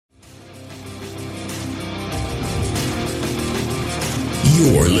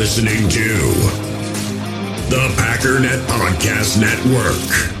You're listening to the Packernet Podcast Network.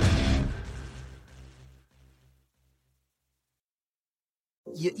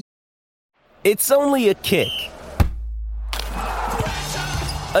 It's only a kick,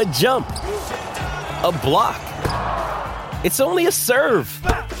 a jump, a block. It's only a serve.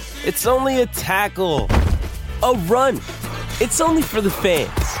 It's only a tackle, a run. It's only for the fans.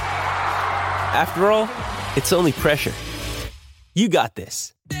 After all, it's only pressure. You got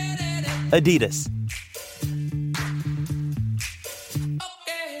this. Adidas.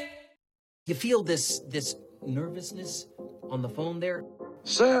 You feel this nervousness on the phone there?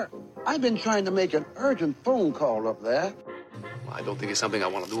 Sir, I've been trying to make an urgent phone call up there. I don't think it's something I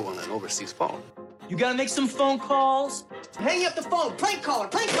want to do on an overseas phone. You gotta make some phone calls. Hang up the phone. Prank caller.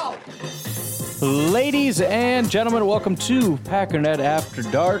 Ladies and gentlemen, welcome to Packernet After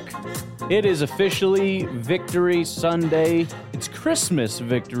Dark. It is officially Victory Sunday. It's Christmas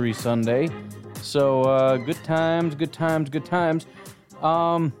Victory Sunday. So, good times.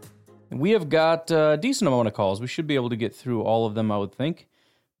 We have got a decent amount of calls. We should be able to get through all of them, I would think.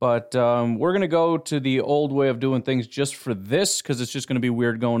 But we're going to go to the old way of doing things just for this, because it's just going to be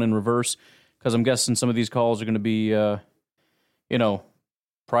weird going in reverse, because I'm guessing some of these calls are going to be,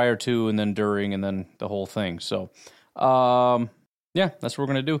 prior to and then during and then the whole thing. So, yeah, that's what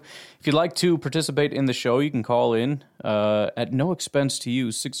we're going to do. If you'd like to participate in the show, you can call in at no expense to you,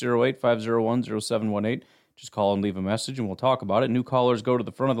 608-501-0718. Just call and leave a message, and we'll talk about it. New callers go to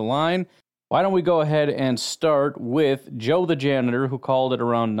the front of the line. Why don't we go ahead and start with Joe the janitor, who called at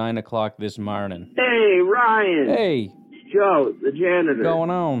around 9 o'clock this morning. Hey, Ryan. Hey. It's Joe, the janitor. What's going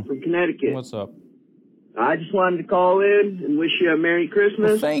on? From Connecticut. What's up? I just wanted to call in and wish you a Merry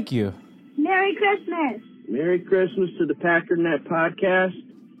Christmas. Well, thank you. Merry Christmas. Merry Christmas to the Packernet Podcast.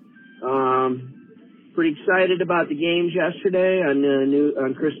 Pretty excited about the games yesterday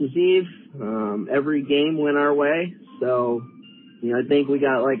on Christmas Eve. Every game went our way, so I think we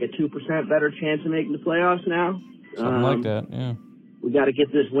got like a 2% better chance of making the playoffs now. Something like that, yeah. We got to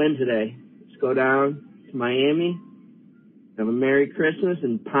get this win today. Let's go down to Miami, have a Merry Christmas,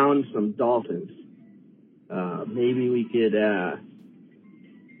 and pound some Dolphins. Maybe we could,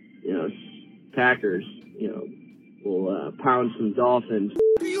 Packers, we'll pound some Dolphins.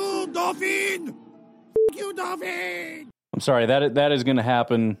 You Dolphin! You Dolphin! I'm sorry, that is going to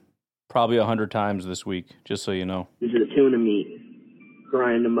happen probably 100 times this week, just so you know. This is a tuna meat.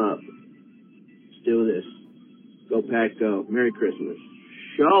 Grind them up. Let's do this. Go Pack, go. Merry Christmas.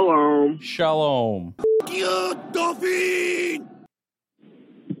 Shalom. Shalom. You Dolphin!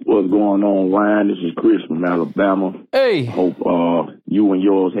 What's going on, Ryan? This is Chris from Alabama. Hey. Hope you and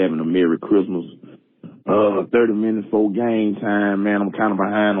yours having a Merry Christmas. 30 minutes before game time, man. I'm kind of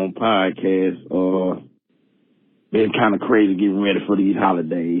behind on podcasts. Been kind of crazy getting ready for these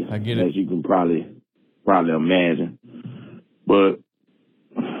holidays. I get it. As you can probably imagine. But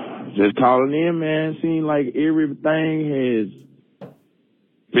just calling in, man. Seems like everything has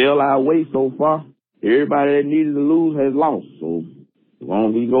fell our way so far. Everybody that needed to lose has lost. So as long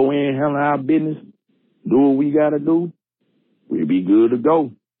as we go in, handle our business, do what we got to do, we'll be good to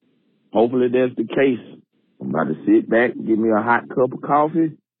go. Hopefully that's the case. I'm about to sit back, give me a hot cup of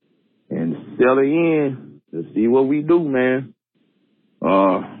coffee, and settle in to see what we do, man.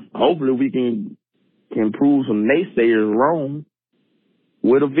 Hopefully we can prove some naysayers wrong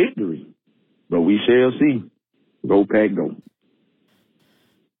with a victory. But we shall see. Go Pack, go.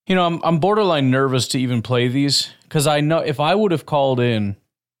 I'm borderline nervous to even play these, because I know if I would have called in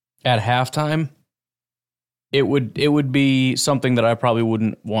at halftime, it would be something that I probably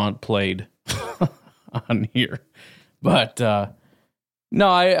wouldn't want played on here. But no,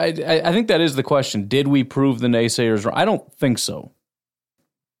 I think that is the question. Did we prove the naysayers wrong? I don't think so.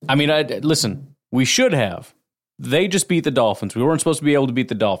 I mean, listen, we should have. They just beat the Dolphins. We weren't supposed to be able to beat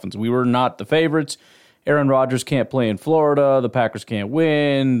the Dolphins. We were not the favorites. Aaron Rodgers can't play in Florida. The Packers can't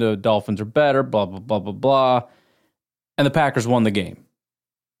win. The Dolphins are better, blah, blah, blah, blah, blah. And the Packers won the game.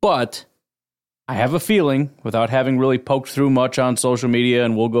 But I have a feeling, without having really poked through much on social media,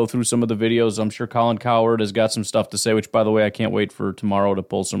 and we'll go through some of the videos, I'm sure Colin Cowherd has got some stuff to say, which, by the way, I can't wait for tomorrow to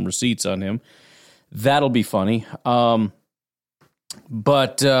pull some receipts on him. That'll be funny. But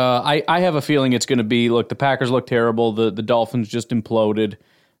I have a feeling it's going to be, look, the Packers look terrible. The Dolphins just imploded.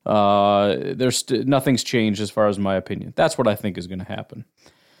 Nothing's changed as far as my opinion. That's what I think is going to happen.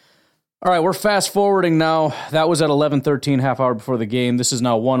 All right, we're fast forwarding now. That was at 11:13, half hour before the game. This is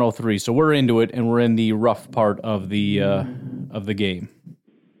now 1:03, so we're into it, and we're in the rough part of the game.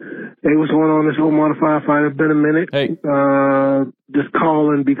 Hey, what's going on? This is Omar the Firefighter. It's been a minute. Hey. Just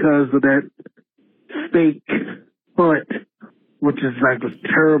calling because of that fake punt which is like a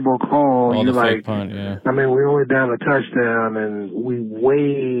terrible call. Oh, You're the like, fake punt, yeah. I mean, we only down a touchdown, and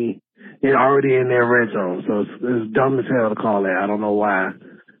we already in their red zone. So it's dumb as hell to call that. I don't know why,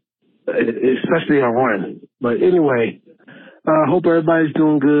 especially on run. But anyway, hope everybody's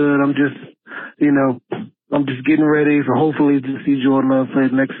doing good. I'm just getting ready for hopefully to see Jordan Love play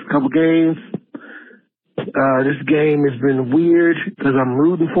the next couple games. This game has been weird because I'm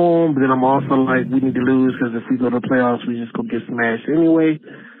rooting for him, but then I'm also like, we need to lose because if we go to the playoffs, we just go get smashed anyway.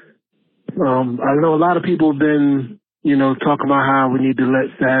 I know a lot of people have been, talking about how we need to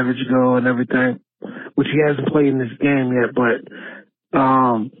let Savage go and everything, which he hasn't played in this game yet, but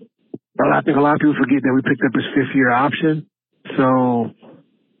I think a lot of people forget that we picked up his 5th-year option. So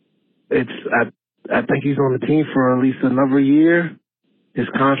I think he's on the team for at least another year. His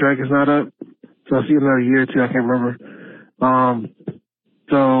contract is not up. So I'll see him another year or two. I can't remember.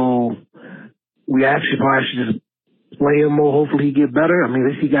 So we actually probably should just play him more. Hopefully he get better. I mean, at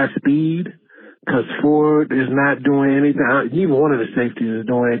least he got speed because Ford is not doing anything. Neither one of the safeties is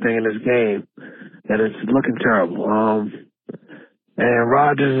doing anything in this game. And it's looking terrible. And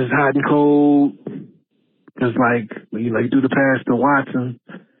Rodgers is hot and cold. Because, he threw the pass to Watson.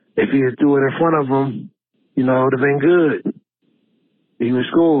 If he had threw it in front of him, it would have been good. He would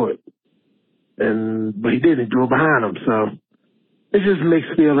have scored. But he didn't. He threw it behind him. So it's just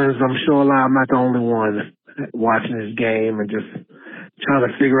mixed feelings. I'm sure I'm not the only one watching this game and just trying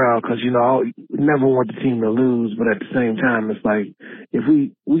to figure out because, we never want the team to lose. But at the same time, it's like if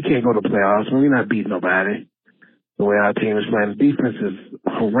we can't go to playoffs, we're not beating nobody. The way our team is playing, the defense is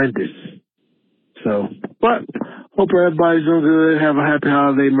horrendous. So, but hope everybody's doing good. Have a happy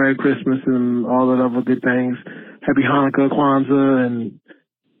holiday, Merry Christmas, and all the other good things. Happy Hanukkah, Kwanzaa, and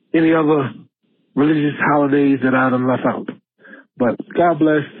any other religious holidays that I done left out. But God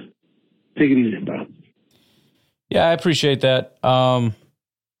bless. Take it easy, bro. Yeah, I appreciate that.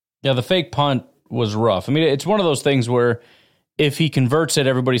 The fake punt was rough. I mean, it's one of those things where if he converts it,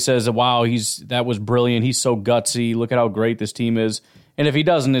 everybody says, wow, that was brilliant. He's so gutsy. Look at how great this team is. And if he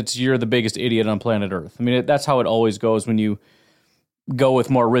doesn't, you're the biggest idiot on planet Earth. I mean, that's how it always goes when you go with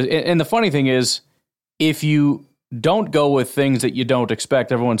more risk. And the funny thing is, if you don't go with things that you don't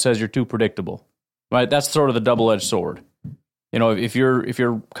expect, everyone says you're too predictable. Right? That's sort of the double-edged sword. If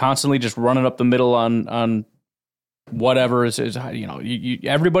you're constantly just running up the middle on whatever,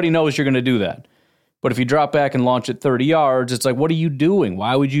 everybody knows you're going to do that. But if you drop back and launch it 30 yards, it's like, what are you doing?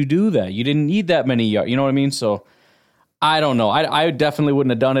 Why would you do that? You didn't need that many yards. You know what I mean? So I don't know. I definitely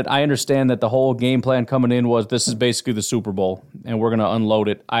wouldn't have done it. I understand that the whole game plan coming in was this is basically the Super Bowl, and we're going to unload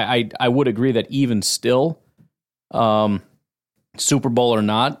it. I would agree that even still, Super Bowl or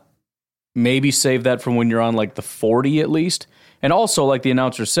not, maybe save that from when you're on the 40 at least. And also, like the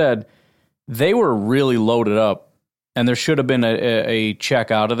announcer said, they were really loaded up, and there should have been a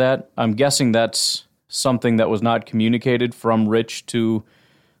check out of that. I'm guessing that's something that was not communicated from Rich to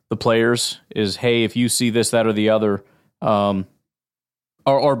the players is, hey, if you see this, that, or the other, or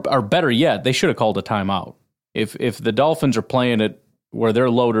better yet, they should have called a timeout. If the Dolphins are playing it where they're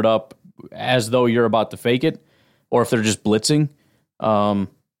loaded up as though you're about to fake it, or if they're just blitzing, no,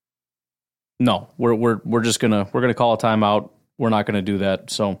 we're just gonna call a timeout. We're not gonna do that.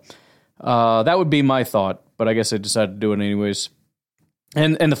 So that would be my thought, but I guess I decided to do it anyways.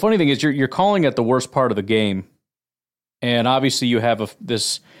 And the funny thing is, you're calling at the worst part of the game, and obviously you have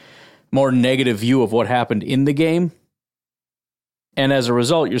this more negative view of what happened in the game. And as a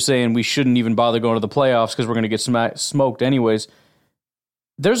result, you're saying we shouldn't even bother going to the playoffs because we're going to get smoked anyways.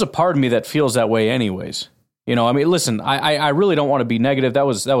 There's a part of me that feels that way anyways. I mean, listen, I really don't want to be negative. That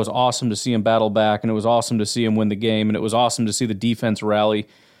was awesome to see him battle back, and it was awesome to see him win the game, and it was awesome to see the defense rally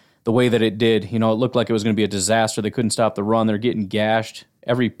the way that it did. It looked like it was going to be a disaster. They couldn't stop the run. They're getting gashed.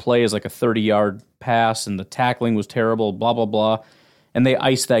 Every play is like a 30-yard pass, and the tackling was terrible, blah, blah, blah. And they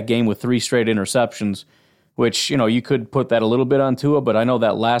iced that game with 3 straight interceptions, which, you could put that a little bit on Tua, but I know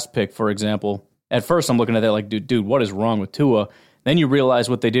that last pick, for example, at first I'm looking at that like, dude, what is wrong with Tua? Then you realize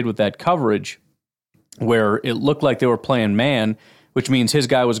what they did with that coverage, where it looked like they were playing man, which means his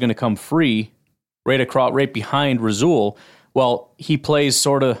guy was going to come free right behind Rasul. Well, he plays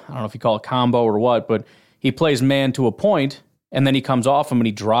sort of, I don't know if you call it combo or what, but he plays man to a point, and then he comes off him and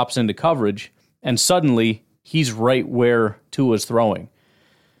he drops into coverage, and suddenly he's right where Tua's throwing.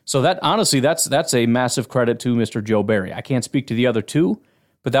 So that, honestly, that's a massive credit to Mr. Joe Barry. I can't speak to the other two,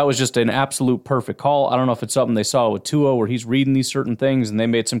 but that was just an absolute perfect call. I don't know if it's something they saw with Tua where he's reading these certain things and they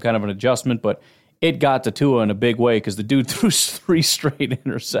made some kind of an adjustment, but it got to Tua in a big way because the dude threw 3 straight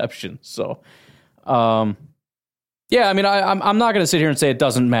interceptions. So Yeah, I mean, I'm not going to sit here and say it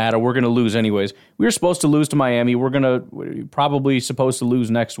doesn't matter. We're going to lose anyways. We were supposed to lose to Miami. We're probably supposed to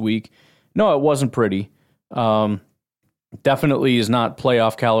lose next week. No, it wasn't pretty. Definitely is not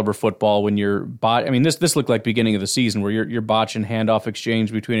playoff caliber football when you're I mean, this looked like beginning of the season where you're botching handoff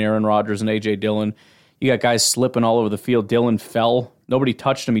exchange between Aaron Rodgers and A.J. Dillon. You got guys slipping all over the field. Dillon fell. Nobody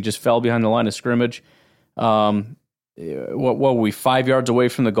touched him. He just fell behind the line of scrimmage. What were we, 5 yards away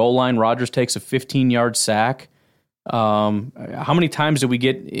from the goal line? Rodgers takes a 15-yard sack. How many times did we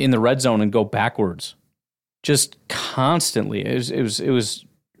get in the red zone and go backwards? Just constantly. It was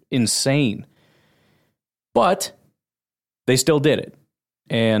insane. But they still did it.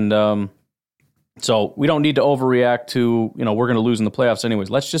 And so we don't need to overreact to, we're going to lose in the playoffs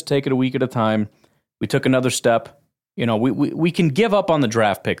anyways. Let's just take it a week at a time. We took another step. We can give up on the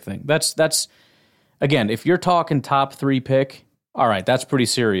draft pick thing. That's again, if you're talking top 3 pick, all right, that's pretty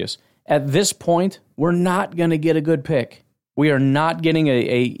serious. At this point, we're not going to get a good pick. We are not getting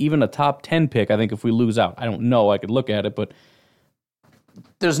even a top 10 pick, I think, if we lose out. I don't know. I could look at it, but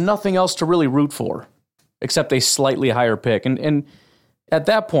there's nothing else to really root for except a slightly higher pick. And at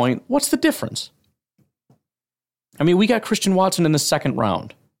that point, what's the difference? I mean, we got Christian Watson in the second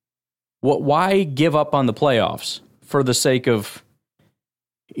round. Why give up on the playoffs for the sake of,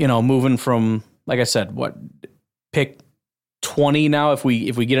 moving from, like I said, pick 20 now? If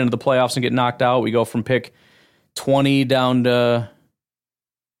we get into the playoffs and get knocked out, we go from pick 20 down to,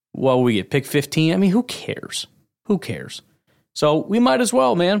 we get pick 15. I mean, who cares? Who cares? So we might as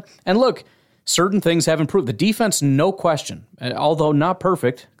well, man. And look, certain things have improved. The defense, no question, although not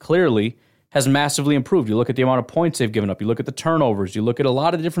perfect, clearly has massively improved. You look at the amount of points they've given up. You look at the turnovers. You look at a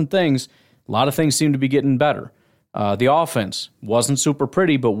lot of different things. A lot of things seem to be getting better. The offense wasn't super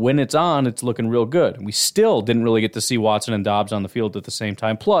pretty, but when it's on, it's looking real good. We still didn't really get to see Watson and Dobbs on the field at the same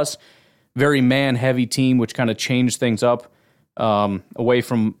time. Plus, very man-heavy team, which kind of changed things up away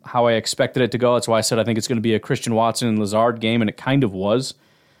from how I expected it to go. That's why I said I think it's going to be a Christian Watson and Lazard game, and it kind of was,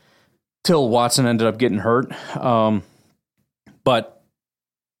 till Watson ended up getting hurt. But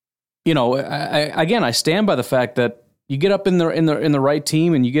I stand by the fact that you get up in the right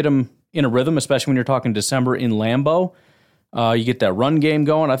team and you get them in a rhythm, especially when you're talking December in Lambeau. You get that run game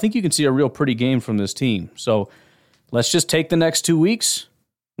going. I think you can see a real pretty game from this team. So let's just take the next 2 weeks.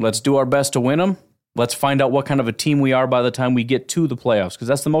 Let's do our best to win them. Let's find out what kind of a team we are by the time we get to the playoffs, because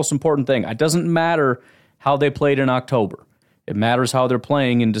that's the most important thing. It doesn't matter how they played in October. It matters how they're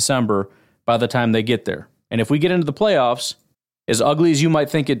playing in December by the time they get there. And if we get into the playoffs, as ugly as you might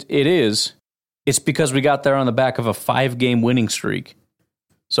think it is, it's because we got there on the back of a 5-game winning streak.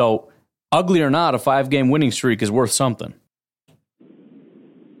 So, ugly or not, a 5-game winning streak is worth something.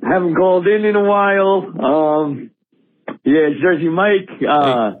 Haven't called in a while. It's Jersey Mike.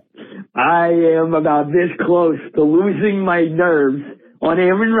 I am about this close to losing my nerves on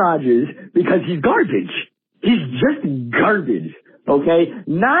Aaron Rodgers because he's garbage. He's just garbage, okay?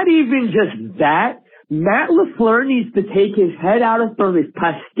 Not even just that. Matt LaFleur needs to take his head out from his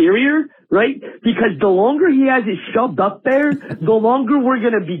posterior, right? Because the longer he has it shoved up there, the longer we're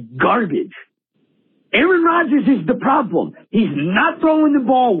going to be garbage. Aaron Rodgers is the problem. He's not throwing the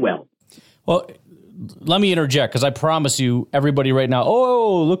ball well. Well, let me interject, because I promise you, everybody right now,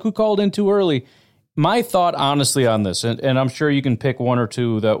 oh, look who called in too early. My thought, honestly, on this, and I'm sure you can pick one or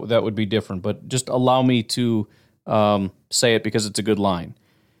two that would be different, but just allow me to say it because it's a good line.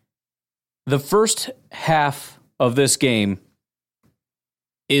 The first half of this game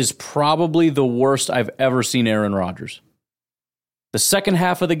is probably the worst I've ever seen Aaron Rodgers. The second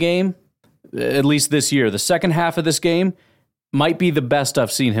half of the game, at least this year, the second half of this game might be the best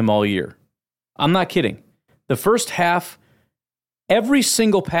I've seen him all year. I'm not kidding. The first half, every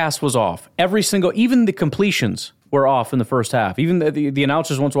single pass was off. Even the completions were off in the first half. Even the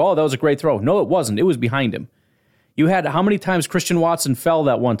announcers once, oh, that was a great throw. No, it wasn't. It was behind him. You had how many times Christian Watson fell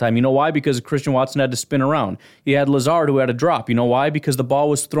that one time? You know why? Because Christian Watson had to spin around. You had Lazard who had a drop. You know why? Because the ball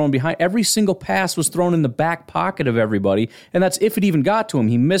was thrown behind. Every single pass was thrown in the back pocket of everybody, and that's if it even got to him.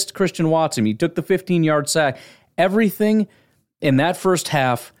 He missed Christian Watson. He took the 15-yard sack. Everything in that first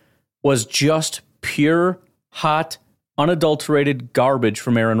half was just pure, hot, unadulterated garbage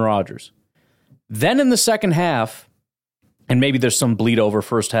from Aaron Rodgers. Then in the second half, and maybe there's some bleed over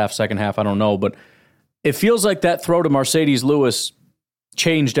first half, second half, I don't know, but it feels like that throw to Mercedes Lewis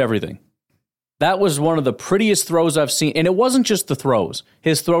changed everything. That was one of the prettiest throws I've seen. And it wasn't just the throws.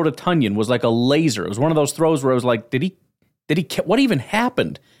 His throw to Tunyon was like a laser. It was one of those throws where I was like, what even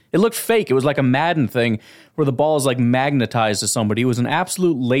happened? It looked fake. It was like a Madden thing where the ball is like magnetized to somebody. It was an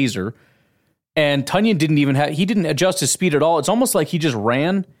absolute laser. And Tunyon didn't adjust his speed at all. It's almost like he just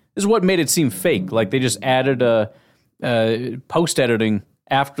ran. This is what made it seem fake. Like they just added a post-editing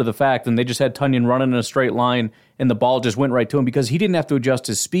after the fact, and they just had Tonyan running in a straight line, and the ball just went right to him because he didn't have to adjust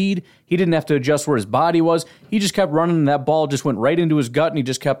his speed. He didn't have to adjust where his body was. He just kept running, and that ball just went right into his gut, and he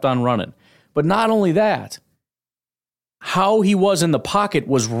just kept on running. But not only that, how he was in the pocket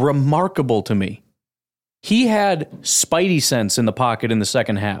was remarkable to me. He had spidey sense in the pocket in the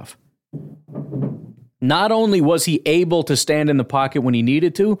second half. Not only was he able to stand in the pocket when he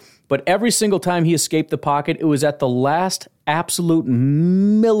needed to, but every single time he escaped the pocket, it was at the last absolute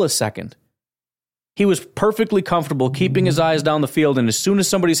millisecond. He was perfectly comfortable keeping his eyes down the field, and as soon as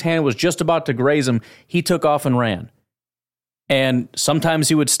somebody's hand was just about to graze him, he took off and ran. And sometimes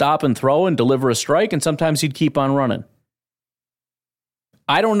he would stop and throw and deliver a strike, and sometimes he'd keep on running.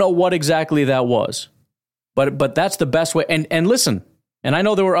 I don't know what exactly that was, but that's the best way. And listen, and I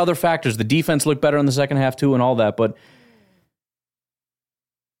know there were other factors. The defense looked better in the second half too and all that, but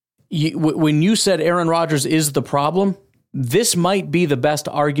when you said Aaron Rodgers is the problem, this might be the best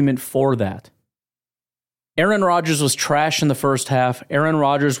argument for that. Aaron Rodgers was trash in the first half. Aaron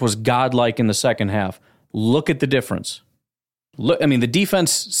Rodgers was godlike in the second half. Look at the difference. Look, I mean, the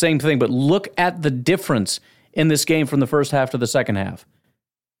defense, same thing, but look at the difference in this game from the first half to the second half.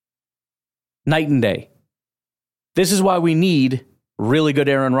 Night and day. This is why we need really good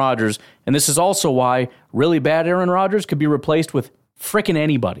Aaron Rodgers, and this is also why really bad Aaron Rodgers could be replaced with frickin'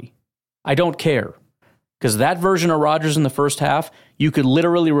 anybody. I don't care. Because that version of Rodgers in the first half, you could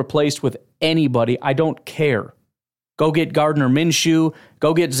literally replace with anybody. I don't care. Go get Gardner Minshew.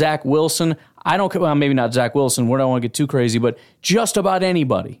 Go get Zach Wilson. I don't care. Well, maybe not Zach Wilson. We don't want to get too crazy, but just about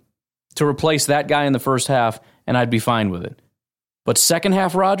anybody to replace that guy in the first half, and I'd be fine with it. But second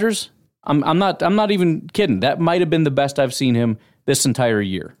half Rodgers, I'm not even kidding. That might have been the best I've seen him this entire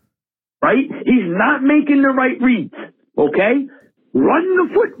year. Right? He's not making the right reads. Okay? Run the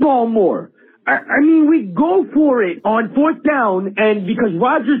football more. I mean, we go for it on fourth down, and because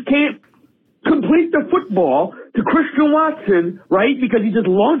Rodgers can't complete the football to Christian Watson, right? Because he just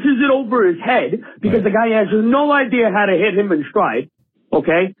launches it over his head because the guy has no idea how to hit him in stride.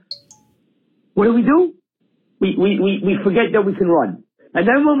 Okay? What do? We forget that we can run. And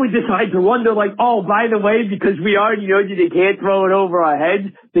then when we decide to run, they're like, oh, by the way, because we already know that they can't throw it over our heads,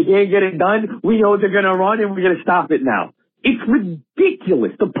 they can't get it done, we know they're going to run and we're going to stop it now. It's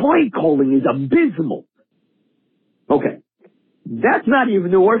ridiculous. The play calling is abysmal. Okay. That's not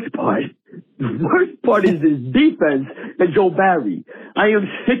even the worst part. The worst part is this defense and Joe Barry. I am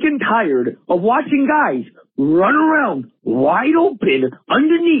sick and tired of watching guys run around wide open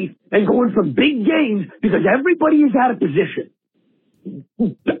underneath and going for big gains because everybody is out of position.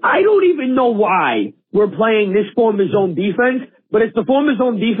 I don't even know why we're playing this form of zone defense, but it's the form of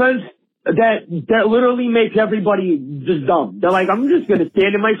zone defense that literally makes everybody just dumb. They're like, I'm just going to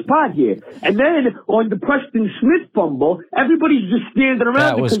stand in my spot here. And then on the Preston Smith fumble, everybody's just standing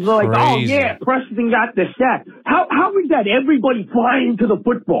around because they're like, oh yeah, Preston got the sack. How is that everybody flying to the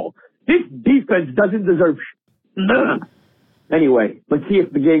football? This defense doesn't deserve Anyway, let's see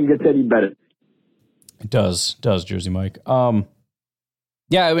if the game gets any better. It does, Jersey Mike.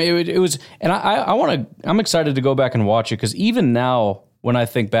 Yeah, I mean, it was, and I'm excited to go back and watch it because even now, when I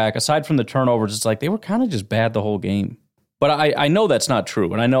think back, aside from the turnovers, it's like they were kind of just bad the whole game. But I know that's not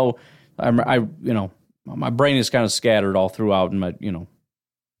true, and I know my brain is kind of scattered all throughout in my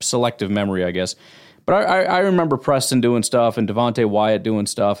selective memory, I guess. But I remember Preston doing stuff and Devontae Wyatt doing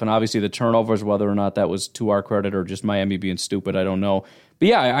stuff, and obviously the turnovers, whether or not that was to our credit or just Miami being stupid, I don't know. But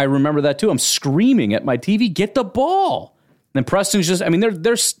yeah, I remember that too. I'm screaming at my TV, get the ball. And Preston's just, I mean,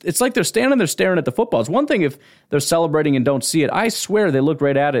 they're it's like they're standing there staring at the football. It's one thing if they're celebrating and don't see it. I swear they looked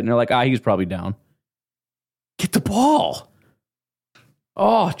right at it and they're like, he's probably down. Get the ball.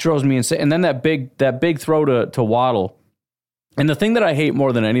 Oh, it throws me insane. And then that big throw to Waddle. And the thing that I hate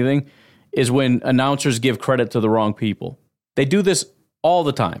more than anything is when announcers give credit to the wrong people. They do this all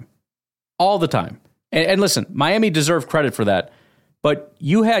the time. All the time. And listen, Miami deserved credit for that. But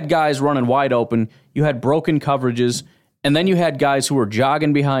you had guys running wide open. You had broken coverages. And then you had guys who were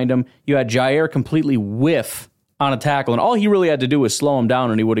jogging behind him. You had Jair completely whiff on a tackle. And all he really had to do was slow him down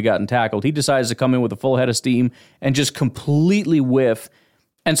and he would have gotten tackled. He decides to come in with a full head of steam and just completely whiff.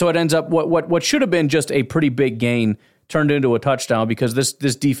 And so it ends up what should have been just a pretty big gain turned into a touchdown because this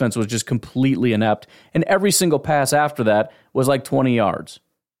defense was just completely inept. And every single pass after that was like 20 yards.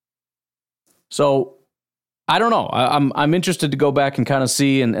 So I don't know. I'm interested to go back and kind of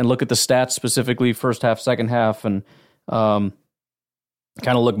see and look at the stats specifically, first half, second half, and kind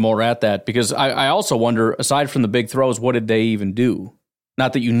of look more at that because I also wonder, aside from the big throws, what did they even do?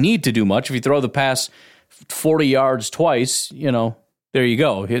 Not that you need to do much. If you throw the pass 40 yards twice, there you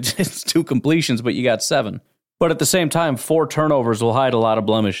go. It's 2 completions, but you got 7. But at the same time, 4 turnovers will hide a lot of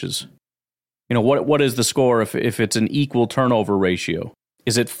blemishes. You know, what is the score if it's an equal turnover ratio?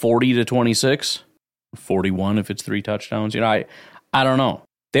 Is it 40-26? 41 if it's 3 touchdowns? You know, I don't know.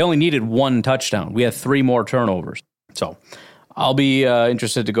 They only needed 1 touchdown. We had 3 more turnovers. So I'll be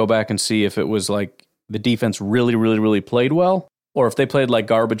interested to go back and see if it was like the defense really, really, really played well, or if they played like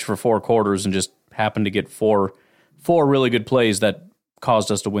garbage for 4 quarters and just happened to get four really good plays that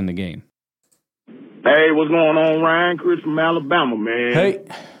caused us to win the game. Hey, what's going on, Ryan? Chris from Alabama, man. Hey.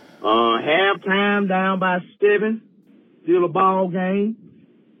 Halftime down by 7. Still a ball game.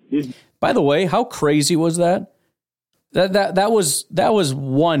 By the way, how crazy was that? That was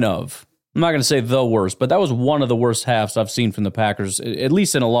one of, I'm not going to say the worst, but that was one of the worst halves I've seen from the Packers, at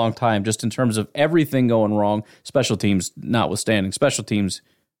least in a long time, just in terms of everything going wrong, special teams notwithstanding. Special teams,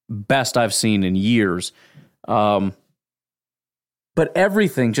 best I've seen in years. But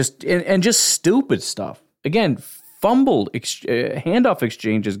everything, just stupid stuff. Again, fumbled, handoff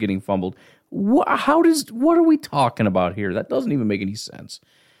exchanges getting fumbled. What are we talking about here? That doesn't even make any sense.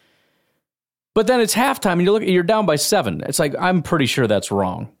 But then it's halftime, and you're down by 7. It's like, I'm pretty sure that's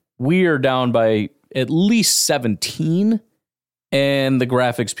wrong. We are down by at least 17, and the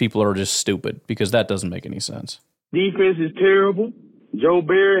graphics people are just stupid because that doesn't make any sense. Defense is terrible. Joe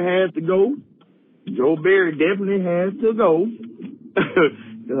Barry has to go. Joe Barry definitely has to go.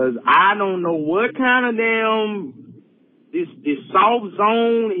 Because I don't know what kind of this soft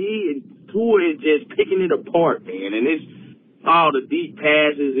zone Tua is just picking it apart, man. And it's all the deep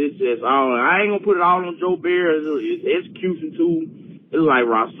passes. It's just all. I ain't gonna put it all on Joe Barry. It's execution too. It was like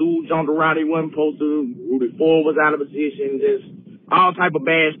Rasul jumped around. He wasn't supposed to. Rudy Ford was out of position. Just all type of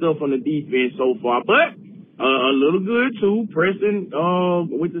bad stuff on the defense so far. But a little good too. Preston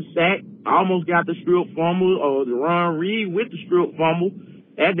with the sack almost got the strip fumble. Ron Reed with the strip fumble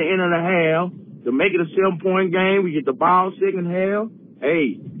at the end of the half to make it a 7-point game. We get the ball second half.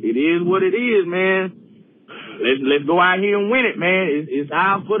 Hey, it is what it is, man. Let's go out here and win it, man. It's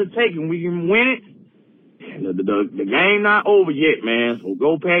ours for the taking. We can win it. The game not over yet, man. So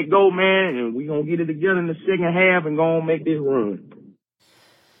go Pack, go, man, and we gonna get it together in the second half and go and make this run.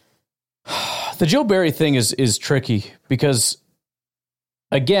 The Joe Barry thing is tricky because,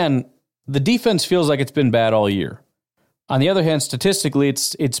 again, the defense feels like it's been bad all year. On the other hand, statistically,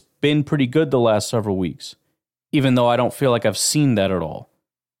 it's been pretty good the last several weeks, even though I don't feel like I've seen that at all.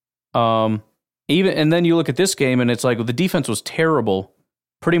 And then you look at this game, and it's like the defense was terrible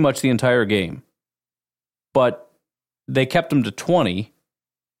pretty much the entire game. But they kept them to 20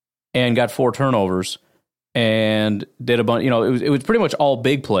 and got 4 turnovers and did a bunch. You know, it was pretty much all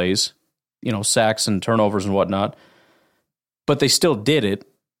big plays, you know, sacks and turnovers and whatnot. But they still did it.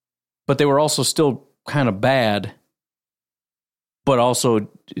 But they were also still kind of bad. But also,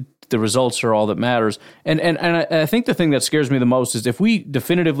 the results are all that matters. And I think the thing that scares me the most is if we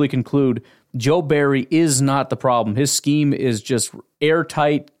definitively conclude Joe Barry is not the problem. His scheme is just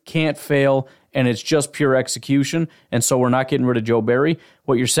airtight, can't fail, and it's just pure execution, and so we're not getting rid of Joe Barry.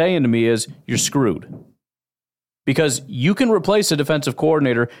 What you're saying to me is you're screwed. Because you can replace a defensive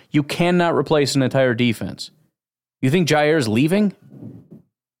coordinator, you cannot replace an entire defense. You think Jair's leaving?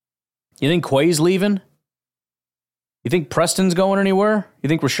 You think Quay's leaving? You think Preston's going anywhere? You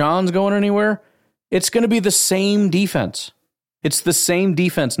think Rashawn's going anywhere? It's going to be the same defense. It's the same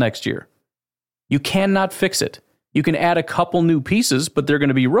defense next year. You cannot fix it. You can add a couple new pieces, but they're going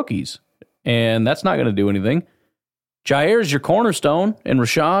to be rookies. And that's not going to do anything. Jair's your cornerstone, and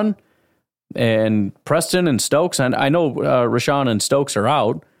Rashawn and Preston and Stokes. And I know Rashawn and Stokes are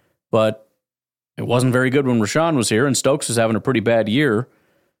out, but it wasn't very good when Rashawn was here, and Stokes was having a pretty bad year.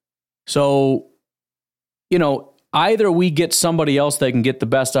 So, you know, either we get somebody else that can get the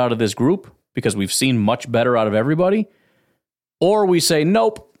best out of this group, because we've seen much better out of everybody, or we say,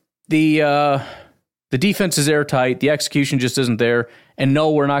 nope, the defense is airtight, the execution just isn't there, and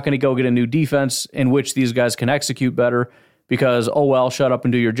no, we're not going to go get a new defense in which these guys can execute better because, oh, well, shut up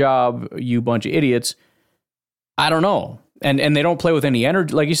and do your job, you bunch of idiots. I don't know. And they don't play with any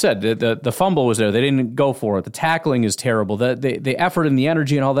energy. Like you said, the fumble was there. They didn't go for it. The tackling is terrible. The effort and the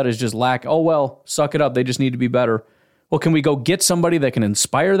energy and all that is just lack. Oh, well, suck it up. They just need to be better. Well, can we go get somebody that can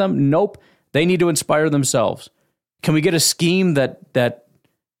inspire them? Nope. They need to inspire themselves. Can we get a scheme that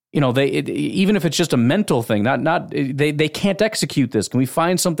you know, even if it's just a mental thing, they can't execute this. Can we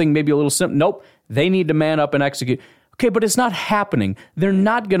find something maybe a little simple? Nope. They need to man up and execute. Okay, but it's not happening. They're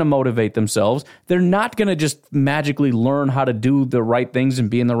not going to motivate themselves. They're not going to just magically learn how to do the right things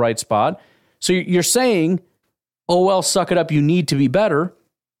and be in the right spot. So you're saying, oh, well, suck it up. You need to be better.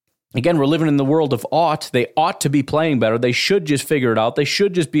 Again, we're living in the world of ought. They ought to be playing better. They should just figure it out. They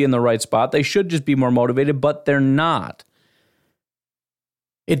should just be in the right spot. They should just be more motivated, but they're not.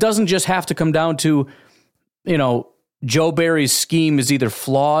 It doesn't just have to come down to, Joe Barry's scheme is either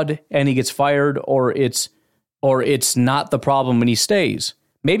flawed and he gets fired, or it's not the problem and he stays.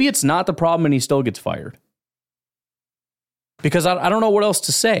 Maybe it's not the problem and he still gets fired. Because I don't know what else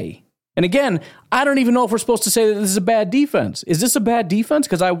to say. And again, I don't even know if we're supposed to say that this is a bad defense. Is this a bad defense?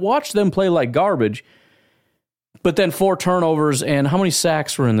 Because I watched them play like garbage, but then 4 turnovers, and how many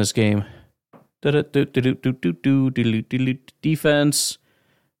sacks were in this game? Defense,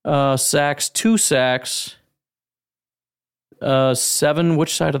 sacks, 2 sacks, 7,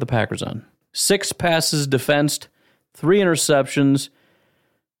 which side are the Packers on? 6 passes defensed, 3 interceptions,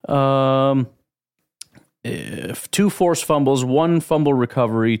 2 forced fumbles, 1 fumble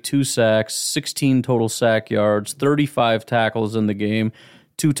recovery, 2 sacks, 16 total sack yards, 35 tackles in the game,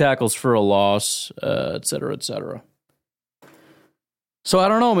 2 tackles for a loss, et cetera, et cetera. So I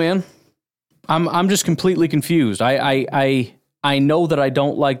don't know, man. I'm just completely confused. I know that I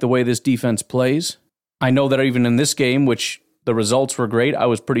don't like the way this defense plays. I know that even in this game, which the results were great, I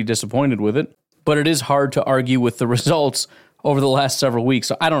was pretty disappointed with it. But it is hard to argue with the results over the last several weeks.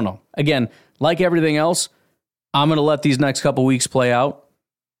 So I don't know. Again, like everything else, I'm going to let these next couple weeks play out.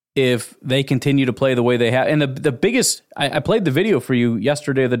 If they continue to play the way they have. And the biggest, I played the video for you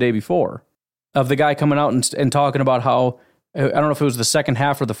yesterday or the day before of the guy coming out and talking about how, I don't know if it was the second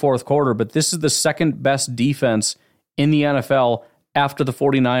half or the fourth quarter, but this is the second best defense in the NFL after the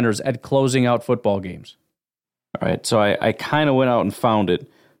 49ers at closing out football games. All right, so I kind of went out and found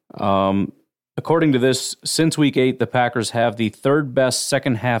it. According to this, since week 8, the Packers have the third best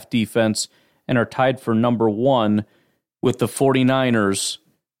second half defense and are tied for number 1 with the 49ers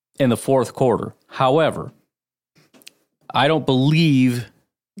in the fourth quarter. However, I don't believe,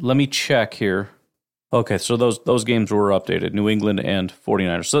 let me check here. Okay, so those games were updated, New England and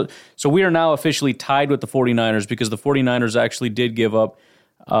 49ers. So we are now officially tied with the 49ers because the 49ers actually did give up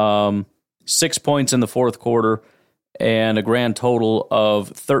 6 points in the fourth quarter and a grand total of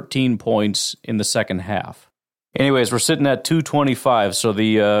 13 points in the second half. Anyways, we're sitting at 225, so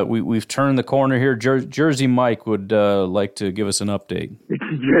we've turned the corner here. Jersey Mike would like to give us an update. It's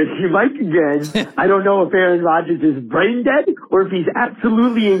Jersey Mike again. I don't know if Aaron Rodgers is brain dead or if he's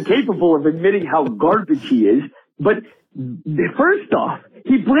absolutely incapable of admitting how garbage he is, but first off,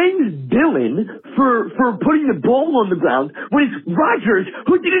 he blames Dylan for putting the ball on the ground when it's Rodgers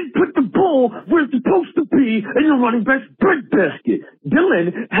who didn't put the ball where it's supposed to be in the running back's breadbasket.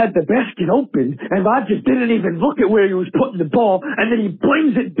 Dylan had the basket open, and Rodgers didn't even look at where he was putting the ball, and then he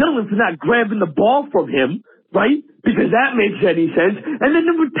blames Dylan for not grabbing the ball from him, right? Because that makes any sense. And then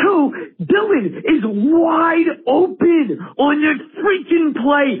number 2, Dylan is wide open on your freaking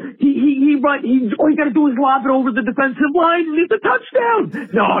play. All you got to do is lob it over the defensive line and it's a touchdown.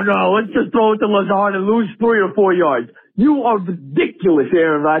 No, let's just throw it to Lazard and lose 3 or 4 yards. You are ridiculous,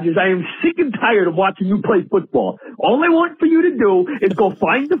 Aaron Rodgers. I am sick and tired of watching you play football. All I want for you to do is go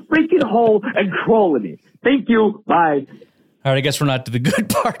find the freaking hole and crawl in it. Thank you. Bye. All right, I guess we're not to the good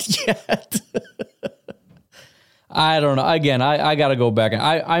part yet. I don't know. Again, I got to go back.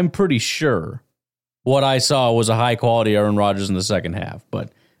 I'm pretty sure what I saw was a high-quality Aaron Rodgers in the second half,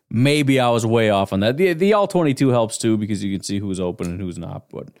 but maybe I was way off on that. The All-22 helps, too, because you can see who's open and who's not,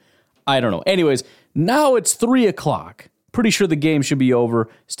 but I don't know. Anyways, now it's 3 o'clock. Pretty sure the game should be over.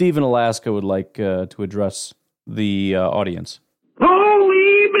 Steve in Alaska would like to address the audience.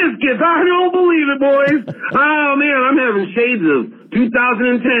 Holy biscuits! I don't believe it, boys. Oh, man, I'm having shades of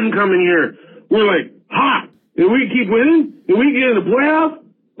 2010 coming here. We're like, hot. Did we keep winning? Did we get in the playoffs?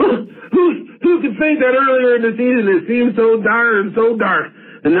 Who could think that earlier in the season it seemed so dire and so dark?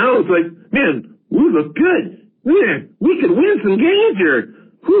 And now it's like, man, we look good. Man, we could win some games here.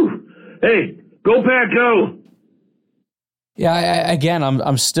 Whew. Hey, go Pack, go. Yeah,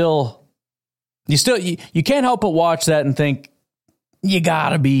 I'm still. You can't help but watch that and think you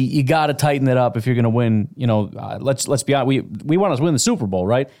gotta tighten that up if you're gonna win. Let's be honest. We want to win the Super Bowl,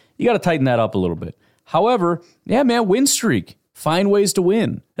 right? You got to tighten that up a little bit. However, yeah, man, win streak. Find ways to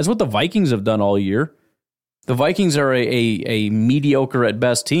win. That's what the Vikings have done all year. The Vikings are a mediocre at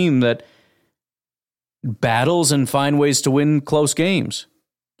best team that battles and find ways to win close games.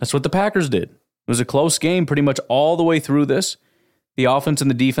 That's what the Packers did. It was a close game pretty much all the way through this. The offense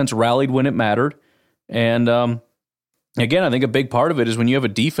and the defense rallied when it mattered. And again, I think a big part of it is when you have a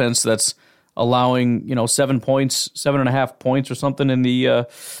defense that's allowing 7.5 points or something in the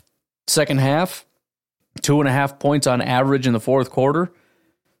second half, 2.5 points on average in the fourth quarter.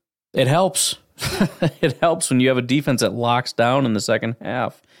 It helps. It helps when you have a defense that locks down in the second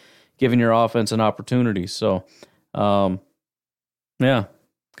half. giving your offense an opportunity. So, yeah,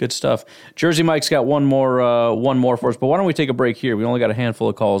 good stuff. Jersey Mike's got one more for us, but why don't we take a break here? We only got a handful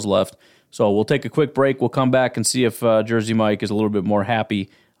of calls left. So we'll take a quick break. We'll come back and see if Jersey Mike is a little bit more happy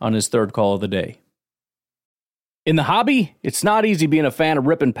on his third call of the day. In the hobby, it's not easy being a fan of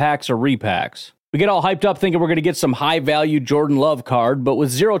ripping packs or repacks. We get all hyped up thinking we're going to get some high-value Jordan Love card, but with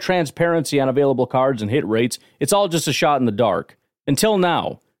zero transparency on available cards and hit rates, it's all just a shot in the dark. Until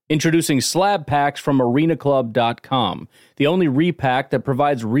now, introducing slab packs from arenaclub.com, the only repack that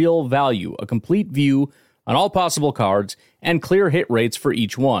provides real value, a complete view on all possible cards, and clear hit rates for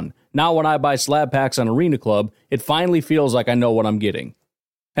each one. Now when I buy slab packs on Arena Club, it finally feels like I know what I'm getting.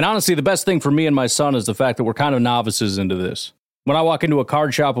 And honestly, the best thing for me and my son is the fact that we're kind of novices into this. When I walk into a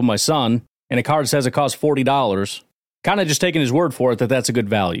card shop with my son, and a card says it costs $40, kind of just taking his word for it that that's a good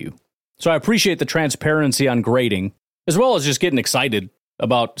value. So I appreciate the transparency on grading, as well as just getting excited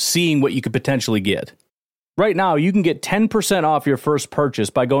about seeing what you could potentially get. Right now, you can get 10% off your first purchase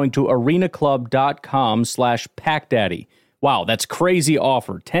by going to arenaclub.com/packdaddy. Wow, that's crazy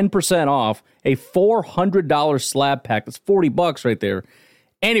offer. 10% off a $400 slab pack. That's $40 right there.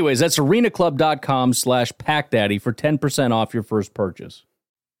 Anyways, that's arenaclub.com/packdaddy for 10% off your first purchase.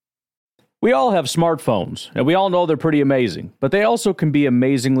 We all have smartphones, and we all know they're pretty amazing, but they also can be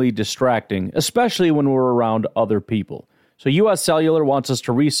amazingly distracting, especially when we're around other people. So US Cellular wants us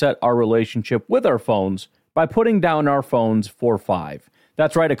to reset our relationship with our phones by putting down our phones for $5.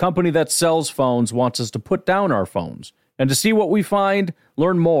 That's right, a company that sells phones wants us to put down our phones. And to see what we find,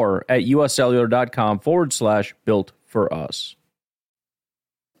 learn more at uscellular.com/built for us.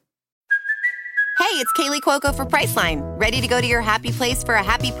 Hey, it's Kaylee Cuoco for Priceline. Ready to go to your happy place for a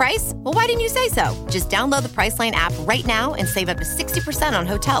happy price? Well, why didn't you say so? Just download the Priceline app right now and save up to 60% on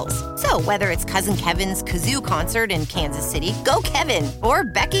hotels. So whether it's Cousin Kevin's Kazoo Concert in Kansas City, go Kevin, or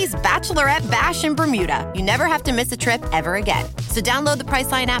Becky's Bachelorette Bash in Bermuda, you never have to miss a trip ever again. So download the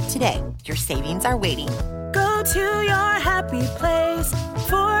Priceline app today. Your savings are waiting. Go to your happy place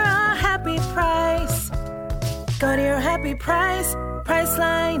for a happy price. Go to your happy price,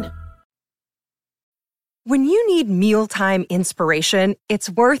 Priceline. When you need mealtime inspiration,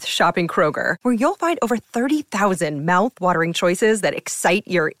 it's worth shopping Kroger, where you'll find over 30,000 mouth-watering choices that excite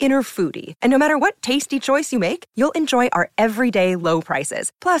your inner foodie. And no matter what tasty choice you make, you'll enjoy our everyday low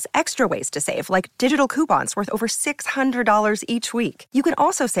prices, plus extra ways to save, like digital coupons worth over $600 each week. You can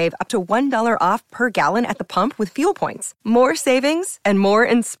also save up to $1 off per gallon at the pump with fuel points. More savings and more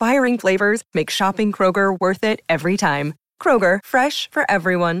inspiring flavors make shopping Kroger worth it every time. Kroger, fresh for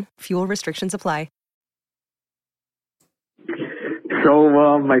everyone. Fuel restrictions apply. So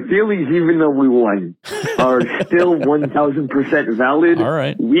my feelings, even though we won, are still 1,000% valid. All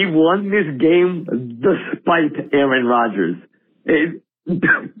right. We won this game despite Aaron Rodgers. This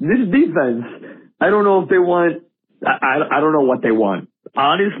defense, I don't know if they want, I don't know what they want.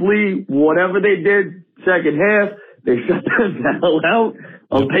 Honestly, whatever they did second half, they shut them the hell out.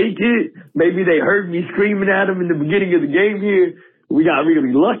 I'll take it. Maybe they heard me screaming at them in the beginning of the game here. We got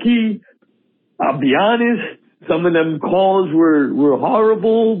really lucky. I'll be honest. Some of them calls were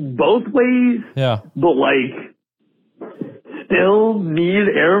horrible both ways. Yeah. But, still need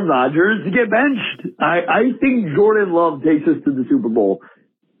Aaron Rodgers to get benched. I think Jordan Love takes us to the Super Bowl.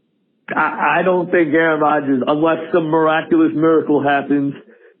 I don't think Aaron Rodgers, unless some miraculous miracle happens,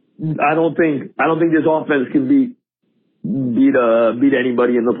 I don't think this offense can beat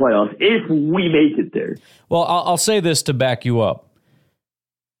anybody in the playoffs if we make it there. Well, I'll say this to back you up.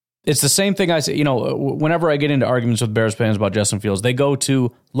 It's the same thing I say, whenever I get into arguments with Bears fans about Justin Fields, they go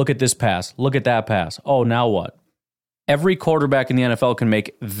to, look at this pass, look at that pass. Oh, now what? Every quarterback in the NFL can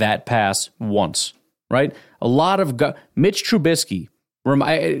make that pass once, right? A lot of Mitch Trubisky,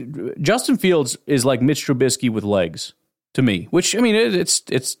 Justin Fields is like Mitch Trubisky with legs to me, which,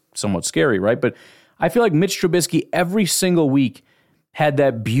 it's somewhat scary, right? But I feel like Mitch Trubisky every single week had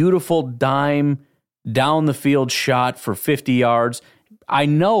that beautiful dime down the field shot for 50 yards. I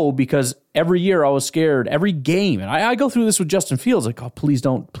know because every year I was scared, every game, and I go through this with Justin Fields, like, oh, please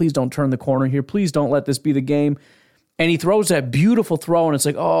don't turn the corner here. Please don't let this be the game. And he throws that beautiful throw, and it's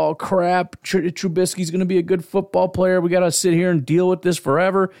like, oh, crap, Trubisky's going to be a good football player. We got to sit here and deal with this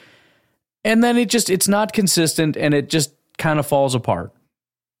forever. And then it's not consistent, and it just kind of falls apart.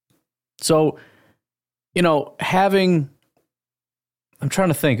 So, I'm trying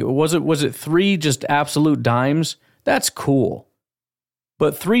to think, was it 3 just absolute dimes? That's cool.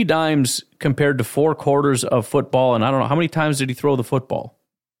 But 3 dimes compared to 4 quarters of football, and I don't know, how many times did he throw the football?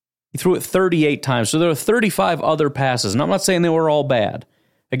 He threw it 38 times, so there were 35 other passes, and I'm not saying they were all bad.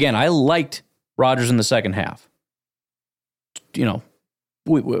 Again, I liked Rodgers in the second half.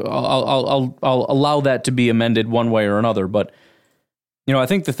 I'll allow that to be amended one way or another. But, I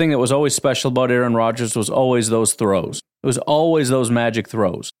think the thing that was always special about Aaron Rodgers was always those throws. It was always those magic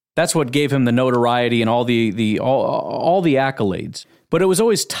throws. That's what gave him the notoriety and all the accolades. But it was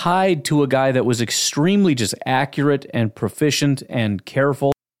always tied to a guy that was extremely just accurate and proficient and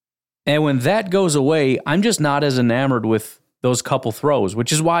careful. And when that goes away, I'm just not as enamored with those couple throws,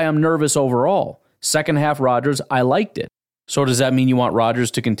 which is why I'm nervous overall. Second half Rodgers, I liked it. So does that mean you want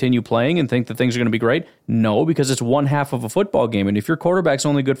Rodgers to continue playing and think that things are going to be great? No, because it's one half of a football game. And if your quarterback's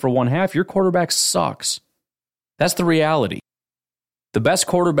only good for one half, your quarterback sucks. That's the reality. The best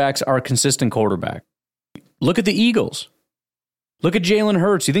quarterbacks are a consistent quarterback. Look at the Eagles. Look at Jalen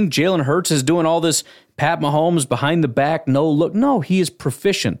Hurts. You think Jalen Hurts is doing all this Pat Mahomes behind the back, no look? No, he is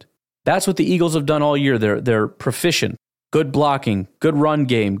proficient. That's what the Eagles have done all year. They're proficient. Good blocking, good run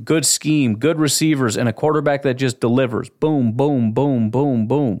game, good scheme, good receivers, and a quarterback that just delivers. Boom, boom, boom, boom,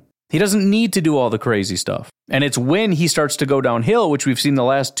 boom. He doesn't need to do all the crazy stuff. And it's when he starts to go downhill, which we've seen the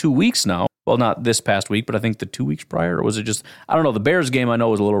last 2 weeks now. Well, not this past week, but I think the 2 weeks prior. Or was it just, I don't know, the Bears game I know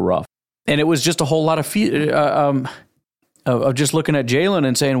was a little rough. And it was just a whole lot of just looking at Jalen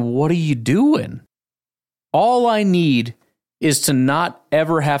and saying, what are you doing? All I need is to not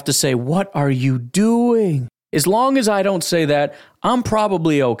ever have to say, what are you doing? As long as I don't say that, I'm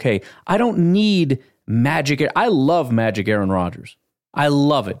probably okay. I don't need magic. I love magic Aaron Rodgers. I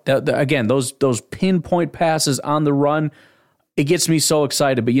love it. Again, those pinpoint passes on the run, it gets me so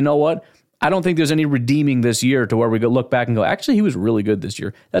excited. But you know what? I don't think there's any redeeming this year to where we could look back and go, actually, he was really good this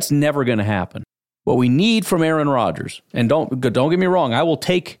year. That's never going to happen. What we need from Aaron Rodgers, and don't get me wrong, I will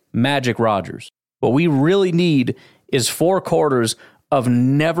take magic Rodgers. What we really need is 4 quarters of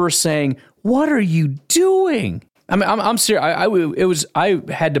never saying, what are you doing? I mean, I'm serious. I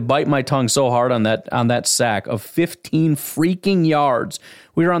had to bite my tongue so hard on that sack of 15 freaking yards.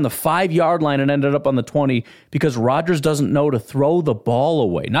 We were on the 5-yard line and ended up on the 20 because Rodgers doesn't know to throw the ball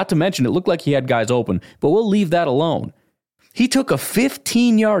away. Not to mention, it looked like he had guys open, but we'll leave that alone. He took a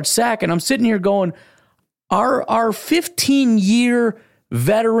 15-yard sack, and I'm sitting here going, our 15-year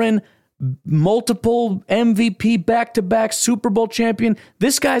veteran, multiple MVP, back-to-back Super Bowl champion,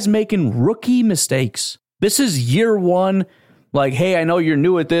 this guy's making rookie mistakes. This is year one. Like, hey, I know you're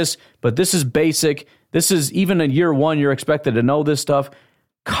new at this, but this is basic. This is even in year one, you're expected to know this stuff.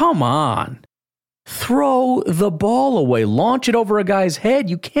 Come on. Throw the ball away. Launch it over a guy's head.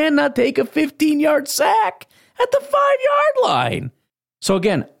 You cannot take a 15-yard sack at the 5-yard line. So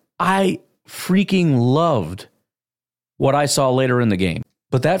again, I freaking loved what I saw later in the game.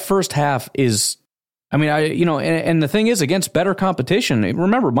 But that first half is, I mean, and the thing is, against better competition,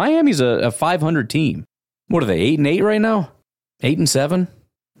 remember, Miami's a 500 team. What are they, 8-8 right now? 8-7?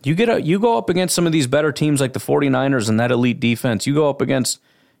 You go up against some of these better teams like the 49ers and that elite defense. You go up against,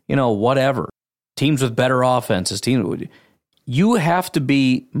 whatever. Teams with better offenses. You have to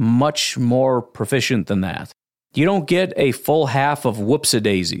be much more proficient than that. You don't get a full half of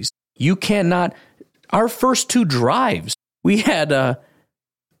whoopsie-daisies. You cannot. Our first 2 drives, we had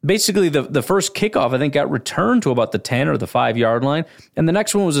basically the first kickoff, I think, got returned to about the 10 or the 5-yard line. And the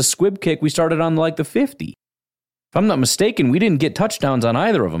next one was a squib kick. We started on like the 50. If I'm not mistaken, we didn't get touchdowns on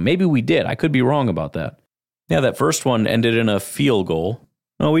either of them. Maybe we did. I could be wrong about that. Yeah, that first one ended in a field goal.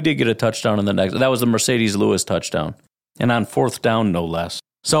 No, we did get a touchdown in the next. That was the Mercedes Lewis touchdown. And on 4th down, no less.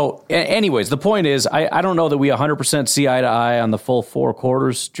 So anyways, the point is, I don't know that we 100% see eye to eye on the full 4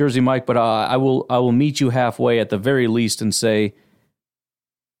 quarters, Jersey Mike, but I will meet you halfway at the very least and say,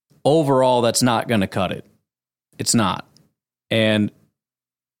 overall, that's not going to cut it. It's not. And,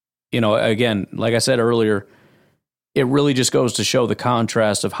 again, like I said earlier, it really just goes to show the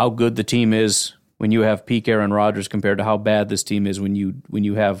contrast of how good the team is when you have peak Aaron Rodgers compared to how bad this team is when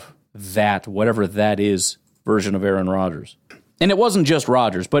you have that, whatever that is, version of Aaron Rodgers. And it wasn't just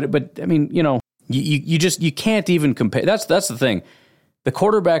Rodgers, but I mean, you can't even compare. That's the thing. The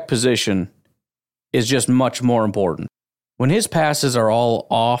quarterback position is just much more important. When his passes are all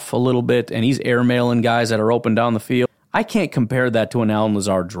off a little bit and he's airmailing guys that are open down the field, I can't compare that to an Allen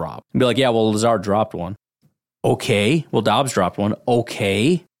Lazard drop. And be like, yeah, well, Lazard dropped one. Okay. Well, Dobbs dropped one.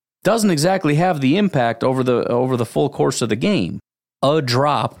 Okay. Doesn't exactly have the impact over the full course of the game. A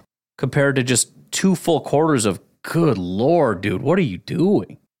drop compared to just 2 full quarters of, good Lord, dude, what are you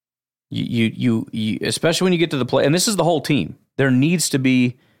doing? You especially when you get to the play, and this is the whole team. There needs to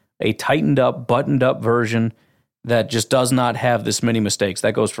be a tightened up, buttoned up version that just does not have this many mistakes.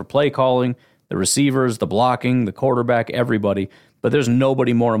 That goes for play calling, the receivers, the blocking, the quarterback, everybody. But there's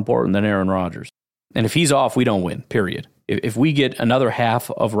nobody more important than Aaron Rodgers. And if he's off, we don't win, period. If we get another half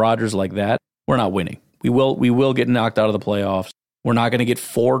of Rodgers like that, we're not winning. We will get knocked out of the playoffs. We're not going to get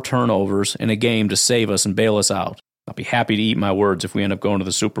 4 turnovers in a game to save us and bail us out. I'll be happy to eat my words if we end up going to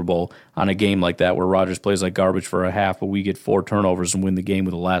the Super Bowl on a game like that where Rodgers plays like garbage for a half, but we get 4 turnovers and win the game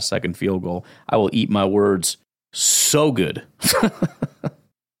with a last-second field goal. I will eat my words so good.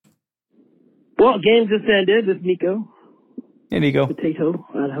 Well, game just ended. This is Nico. Hey, Nico. Potato,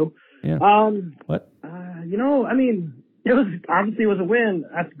 Idaho. Yeah. What? I mean, it was a win.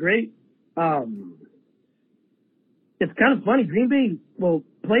 That's great. It's kind of funny. Green Bay will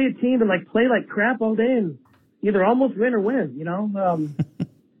play a team and play like crap all day and either almost win or win.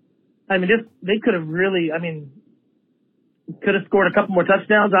 I mean, they could have really. I mean, could have scored a couple more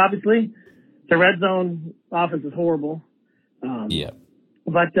touchdowns. Obviously, the red zone offense is horrible. Yeah.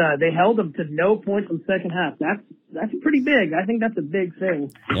 But they held them to no points in the second half. That's pretty big. I think that's a big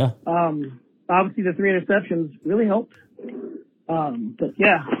thing. Yeah. Obviously, the 3 interceptions really helped. But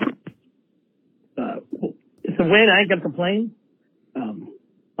yeah, it's a win. I ain't gonna complain.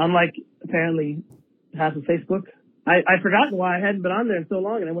 Unlike apparently half of Facebook, I forgotten why I hadn't been on there in so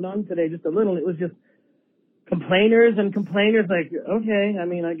long, and I went on today just a little. And it was just complainers. Like, okay, I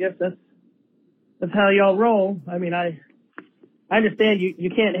mean, I guess that's how y'all roll. I mean, I understand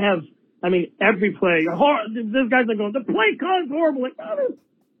you can't have. I mean, every play. This guy's like going, the play call is horrible. Like, oh,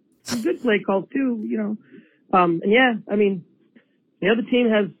 there's good play calls too, And yeah, I mean, the other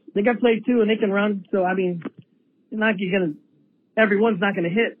team they got play too, and they can run. So I mean, everyone's not gonna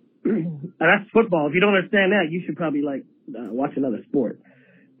hit. That's football. If you don't understand that, you should probably watch another sport.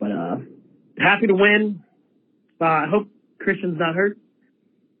 But happy to win. I hope Christian's not hurt.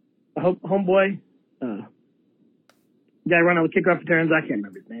 I hope homeboy. Guy running on the kickoff returns. I can't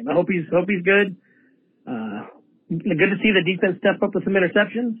remember his name. I hope he's good. Good to see the defense step up with some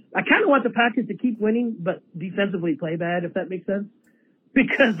interceptions. I kind of want the Packers to keep winning, but defensively play bad, if that makes sense.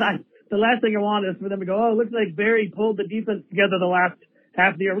 Because the last thing I want is for them to go, oh, it looks like Barry pulled the defense together the last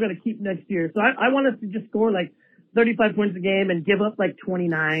half of the year. We're going to keep next year. So I want us to just score 35 points a game and give up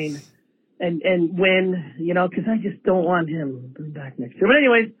 29 and win, because I just don't want him coming back next year. But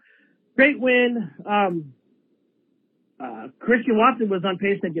anyways, great win. Christian Watson was on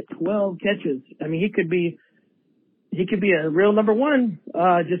pace to get 12 catches. I mean, he could be a real number one,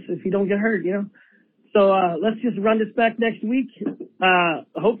 just if he don't get hurt, So, let's just run this back next week.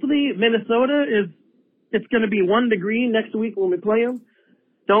 Hopefully Minnesota it's going to be 1 degree next week when we play them.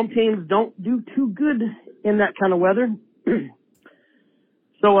 Dome teams don't do too good in that kind of weather.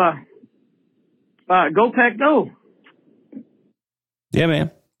 So, go Pack, go. Yeah,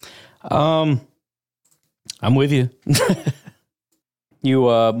 man. I'm with you.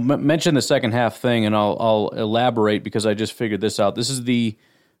 You mentioned the second half thing, and I'll elaborate because I just figured this out. This is the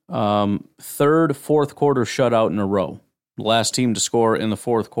third fourth quarter shutout in a row. The last team to score in the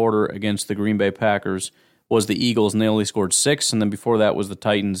fourth quarter against the Green Bay Packers was the Eagles, and they only scored 6, and then before that was the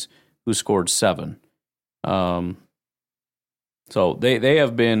Titans, who scored 7. So they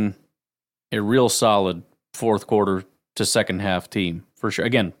have been a real solid fourth quarter to second half team, for sure.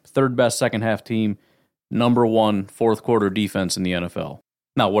 Again, third best second half team, number 1 fourth quarter defense in the NFL.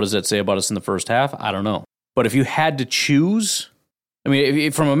 Now, what does that say about us in the first half? I don't know. But if you had to choose, I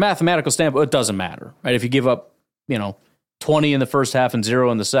mean, from a mathematical standpoint, it doesn't matter, right? If you give up, 20 in the first half and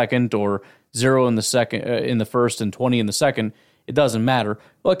 0 in the second, or 0 in the second in the first and 20 in the second, it doesn't matter.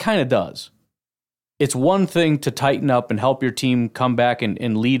 Well, it kind of does. It's one thing to tighten up and help your team come back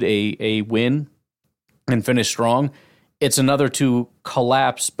and lead a win and finish strong. It's another to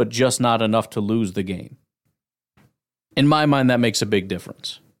collapse, but just not enough to lose the game. In my mind, that makes a big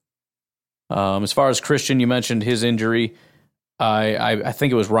difference. As far as Christian, you mentioned his injury. I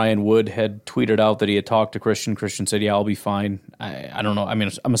think it was Ryan Wood had tweeted out that he had talked to Christian. Christian said, yeah, I'll be fine. I don't know. I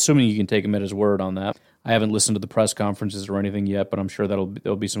mean, I'm assuming you can take him at his word on that. I haven't listened to the press conferences or anything yet, but I'm sure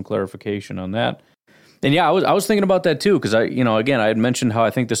there'll be some clarification on that. And yeah, I was thinking about that too, because I had mentioned how I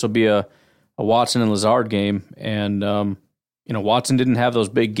think this will be a Watson and Lazard game, and Watson didn't have those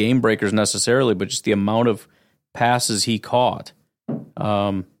big game breakers necessarily, but just the amount of passes he caught.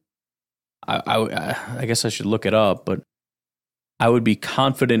 I guess I should look it up, but I would be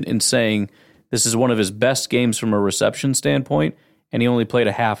confident in saying this is one of his best games from a reception standpoint, and he only played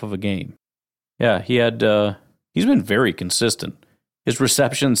a half of a game. Yeah, he's been very consistent. His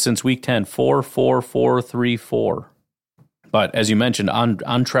receptions since week 10, 4, 4, 4, 3, 4. But as you mentioned,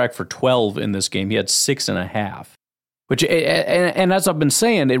 on track for 12 in this game. He had 6.5. Which, and as I've been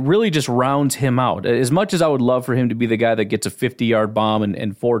saying, it really just rounds him out. As much as I would love for him to be the guy that gets a 50-yard bomb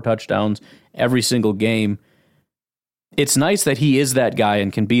and 4 touchdowns every single game, it's nice that he is that guy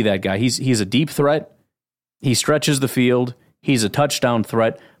and can be that guy. He's a deep threat. He stretches the field. He's a touchdown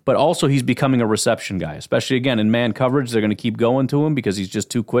threat, but also he's becoming a reception guy, especially, again, in man coverage. They're going to keep going to him because he's just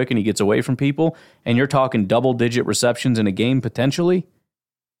too quick and he gets away from people. And you're talking double-digit receptions in a game potentially.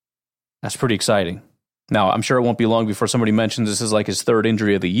 That's pretty exciting. Now, I'm sure it won't be long before somebody mentions this is like his third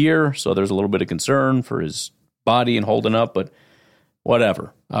injury of the year, so there's a little bit of concern for his body and holding up, but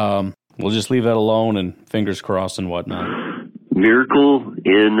whatever. We'll just leave that alone and fingers crossed and whatnot. Miracle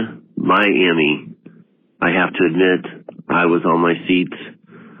in Miami. I have to admit, I was on my seats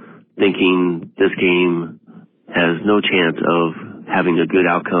thinking this game has no chance of having a good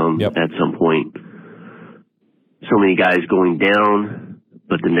outcome at some point. So many guys going down,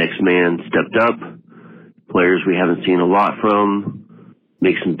 but the next man stepped up. Players we haven't seen a lot from,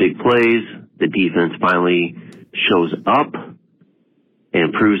 make some big plays. The defense finally shows up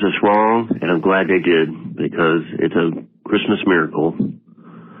and proves us wrong, and I'm glad they did because it's a Christmas miracle.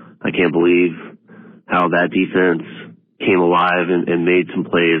 I can't believe how that defense came alive and made some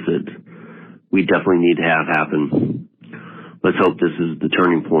plays that we definitely need to have happen. Let's hope this is the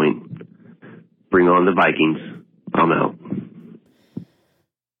turning point. Bring on the Vikings. I'm out.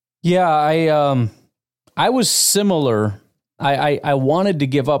 Yeah, I was similar. I wanted to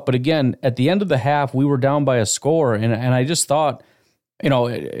give up, but again, at the end of the half, we were down by a score, and I just thought,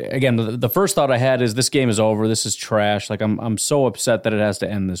 again, the first thought I had is this game is over. This is trash. Like I'm so upset that it has to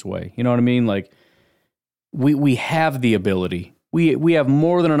end this way. You know what I mean? Like we have the ability. We have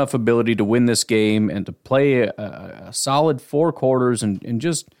more than enough ability to win this game and to play a solid 4 quarters and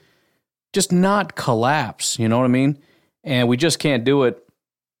just not collapse. You know what I mean? And we just can't do it.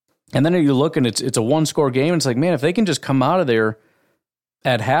 And then you look and it's a 1-score game. And it's like, man, if they can just come out of there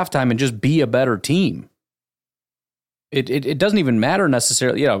at halftime and just be a better team, it doesn't even matter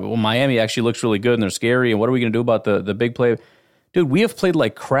necessarily. Yeah, well, Miami actually looks really good and they're scary. And what are we going to do about the big play? Dude, we have played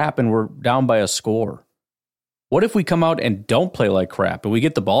like crap and we're down by a score. What if we come out and don't play like crap and we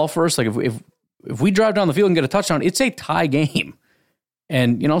get the ball first? Like if we drive down the field and get a touchdown, it's a tie game.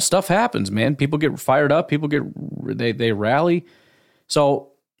 And, stuff happens, man. People get fired up. People they rally. So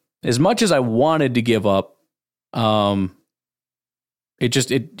as much as I wanted to give up, stuff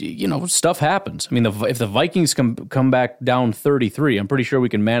happens. I mean, if the Vikings come back down 33, I'm pretty sure we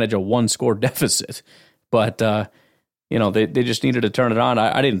can manage a 1-score deficit. But, they just needed to turn it on.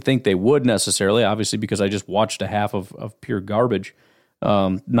 I didn't think they would necessarily, obviously, because I just watched a half of pure garbage,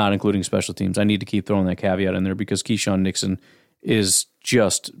 not including special teams. I need to keep throwing that caveat in there because Keyshawn Nixon is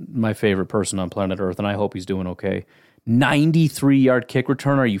just my favorite person on planet Earth, and I hope he's doing okay. 93-yard kick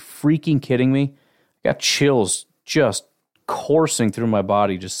return. Are you freaking kidding me? I got chills just coursing through my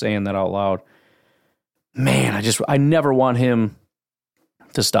body just saying that out loud. Man, I never want him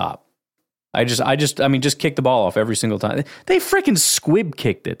to stop. Just kick the ball off every single time. They freaking squib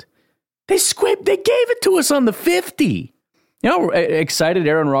kicked it. They gave it to us on the 50. You know how excited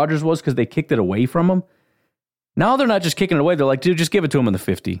Aaron Rodgers was because they kicked it away from him? Now they're not just kicking it away. They're like, dude, just give it to him in the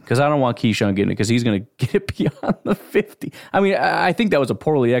 50 because I don't want Keyshawn getting it because he's going to get it beyond the 50. I mean, I think that was a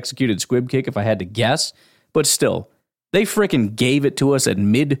poorly executed squib kick if I had to guess, but still, they freaking gave it to us at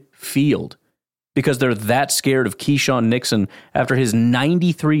midfield because they're that scared of Keyshawn Nixon after his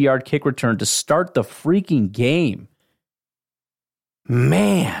 93-yard kick return to start the freaking game.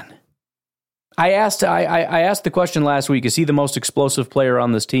 Man. I asked the question last week, is he the most explosive player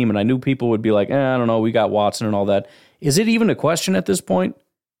on this team? And I knew people would be like, I don't know, we got Watson and all that. Is it even a question at this point?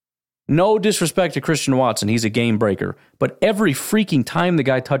 No disrespect to Christian Watson, he's a game breaker. But every freaking time the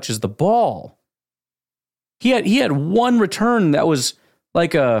guy touches the ball, he had one return that was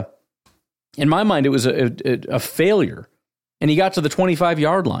like in my mind, it was a failure. And he got to the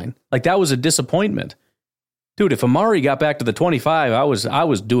 25-yard line. Like that was a disappointment. Dude, if Amari got back to the 25, I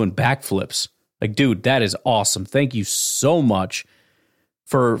was doing backflips. Like, dude, that is awesome. Thank you so much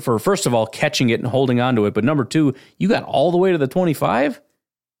for first of all, catching it and holding on to it. But number 2, you got all the way to the 25?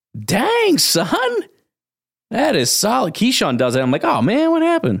 Dang, son. That is solid. Keyshawn does it. I'm like, oh, man, what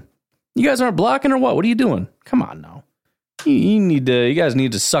happened? You guys aren't blocking or what? What are you doing? Come on now. You guys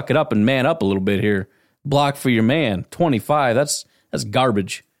need to suck it up and man up a little bit here. Block for your man. 25, that's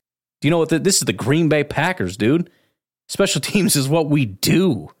garbage. Do you know what? This is the Green Bay Packers, dude. Special teams is what we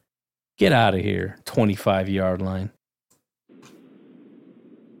do. Get out of here. 25-yard line.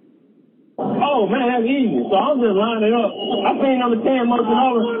 Oh, man, that's easy. So I'm just lining up. I seen number 10 motion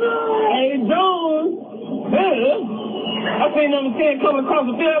over. Hey, Jones. I seen number 10 coming across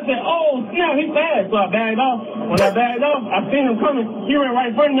the field. I said, oh, snap, he's fast. So I bagged off. When I bagged off, I seen him coming. He ran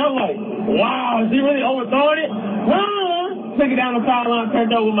right in front of me. I was like, wow, is he really overthrowing it? Took it down the sideline, turned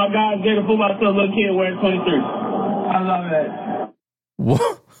over with my guys, Gator football, still a little kid wearing 23. I love that.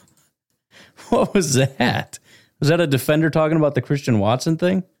 What was that? Was that a defender talking about the Christian Watson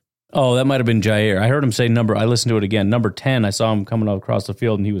thing? Oh, that might have been Jair. I heard him say I listened to it again. Number 10, I saw him coming across the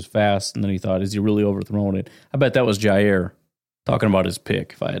field, and he was fast, and then he thought, is he really overthrowing it? I bet that was Jair talking about his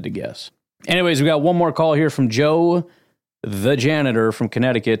pick, if I had to guess. Anyways, we got one more call here from Joe, the janitor from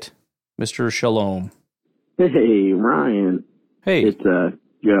Connecticut, Mr. Shalom. Hey, Ryan. Hey. It's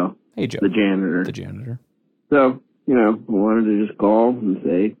Joe. Hey, Joe. The janitor. The janitor. So, I wanted to just call and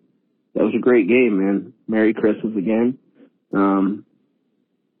say that was a great game, man. Merry Christmas again.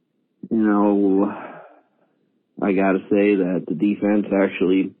 I got to say that the defense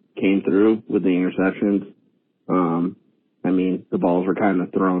actually came through with the interceptions. The balls were kind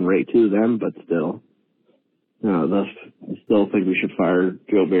of thrown right to them, but still. I still think we should fire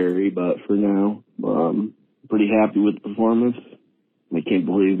Joe Barry, but for now, pretty happy with the performance. I can't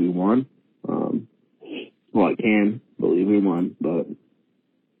believe we won. I can believe we won, but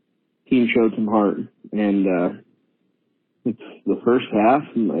team showed some heart, and it's the first half,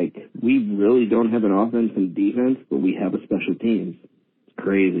 we really don't have an offense and defense, but we have a special teams. It's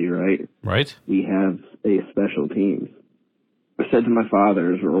crazy, right? Right. We have a special teams. I said to my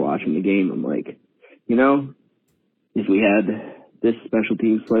father as we were watching the game, I'm like, if we had this special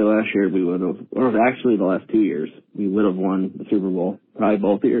teams play last year, we would have, or actually the last 2 years, we would have won the Super Bowl, probably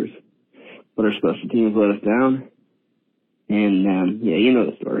both years. But our special teams let us down, and you know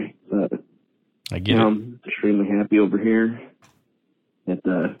the story. But I get it. I'm extremely happy over here at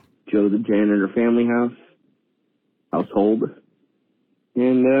the Joe the Janitor family household.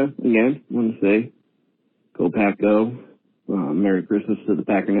 And again, I want to say, go Pack Go. Merry Christmas to the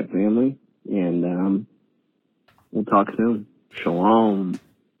Packernet family. And we'll talk soon. Shalom.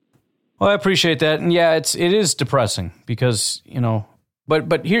 Well, I appreciate that. And yeah, it is depressing because,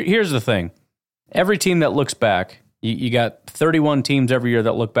 but here's the thing. Every team that looks back, you got 31 teams every year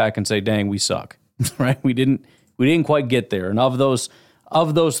that look back and say, dang, we suck. Right? We didn't quite get there. And of those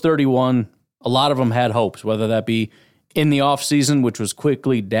 31, a lot of them had hopes, whether that be in the offseason, which was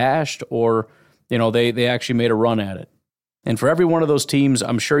quickly dashed, or, they actually made a run at it. And for every one of those teams,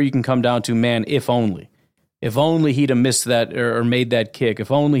 I'm sure you can come down to, man, if only. If only he'd have missed that or made that kick.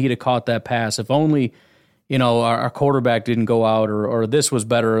 If only he'd have caught that pass. If only, our quarterback didn't go out or this was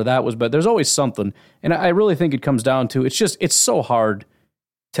better or that was better. There's always something. And I really think it comes down to, it's so hard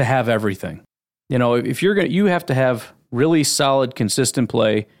to have everything. If you have to have really solid, consistent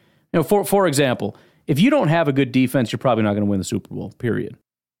play. For example, if you don't have a good defense, you're probably not going to win the Super Bowl, period.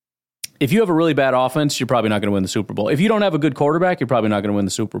 If you have a really bad offense, you're probably not going to win the Super Bowl. If you don't have a good quarterback, you're probably not going to win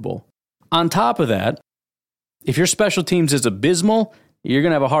the Super Bowl. On top of that, if your special teams is abysmal, you're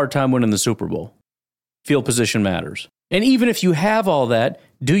going to have a hard time winning the Super Bowl. Field position matters. And even if you have all that,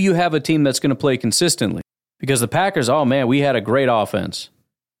 do you have a team that's going to play consistently? Because the Packers, oh man, we had a great offense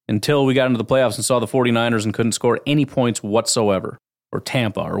until we got into the playoffs and saw the 49ers and couldn't score any points whatsoever, or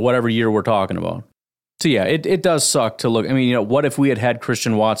Tampa, or whatever year we're talking about. So yeah, it does suck to look. What if we had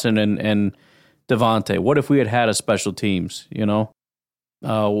Christian Watson and Devontae? What if we had a special teams,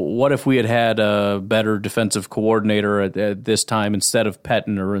 What if we had a better defensive coordinator at this time instead of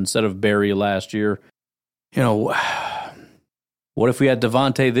Pettine or instead of Barry last year? What if we had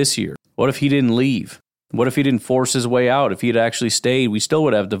Devontae this year? What if he didn't leave? What if he didn't force his way out? If he'd actually stayed, we still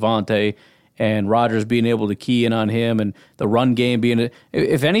would have Devontae and Rodgers being able to key in on him and the run game being...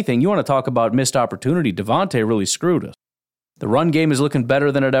 If anything, you want to talk about missed opportunity, Devontae really screwed us. The run game is looking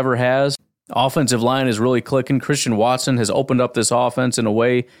better than it ever has. Offensive line is really clicking. Christian Watson has opened up this offense in a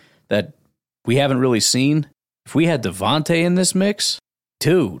way that we haven't really seen. If we had Devontae in this mix,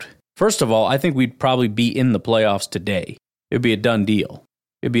 dude, first of all, I think we'd probably be in the playoffs today. It'd be a done deal.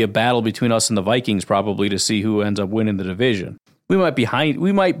 It'd be a battle between us and the Vikings probably to see who ends up winning the division. We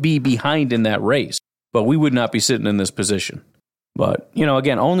might be behind in that race, but we would not be sitting in this position. But,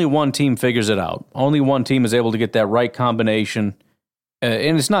 again, only one team figures it out. Only one team is able to get that right combination.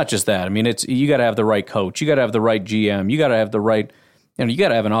 And it's not just that. You got to have the right coach. You got to have the right GM. You got to have the right, you got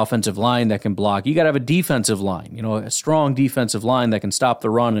to have an offensive line that can block. You got to have a defensive line, a strong defensive line that can stop the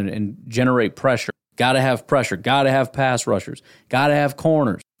run and generate pressure. Got to have pressure. Got to have pass rushers. Got to have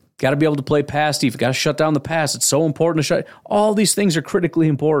corners. Got to be able to play pass defense. Got to shut down the pass. It's so important to shut. All these things are critically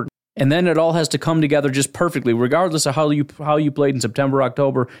important. And then it all has to come together just perfectly, regardless of how you played in September,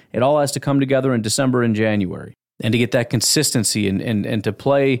 October. It all has to come together in December and January. And to get that consistency and to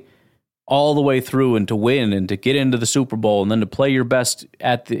play all the way through and to win and to get into the Super Bowl and then to play your best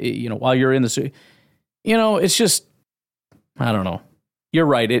at the, while you're in the, it's just, I don't know. You're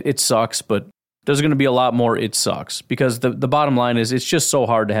right. It sucks, but there's going to be a lot more it sucks because the bottom line is it's just so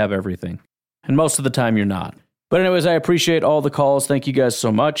hard to have everything. And most of the time you're not. But anyways, I appreciate all the calls. Thank you guys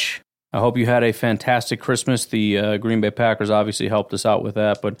so much. I hope you had a fantastic Christmas. The Green Bay Packers obviously helped us out with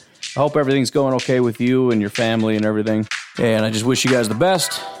that, but I hope everything's going okay with you and your family and everything. And I just wish you guys the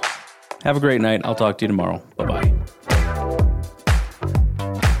best. Have a great night. I'll talk to you tomorrow. Bye-bye.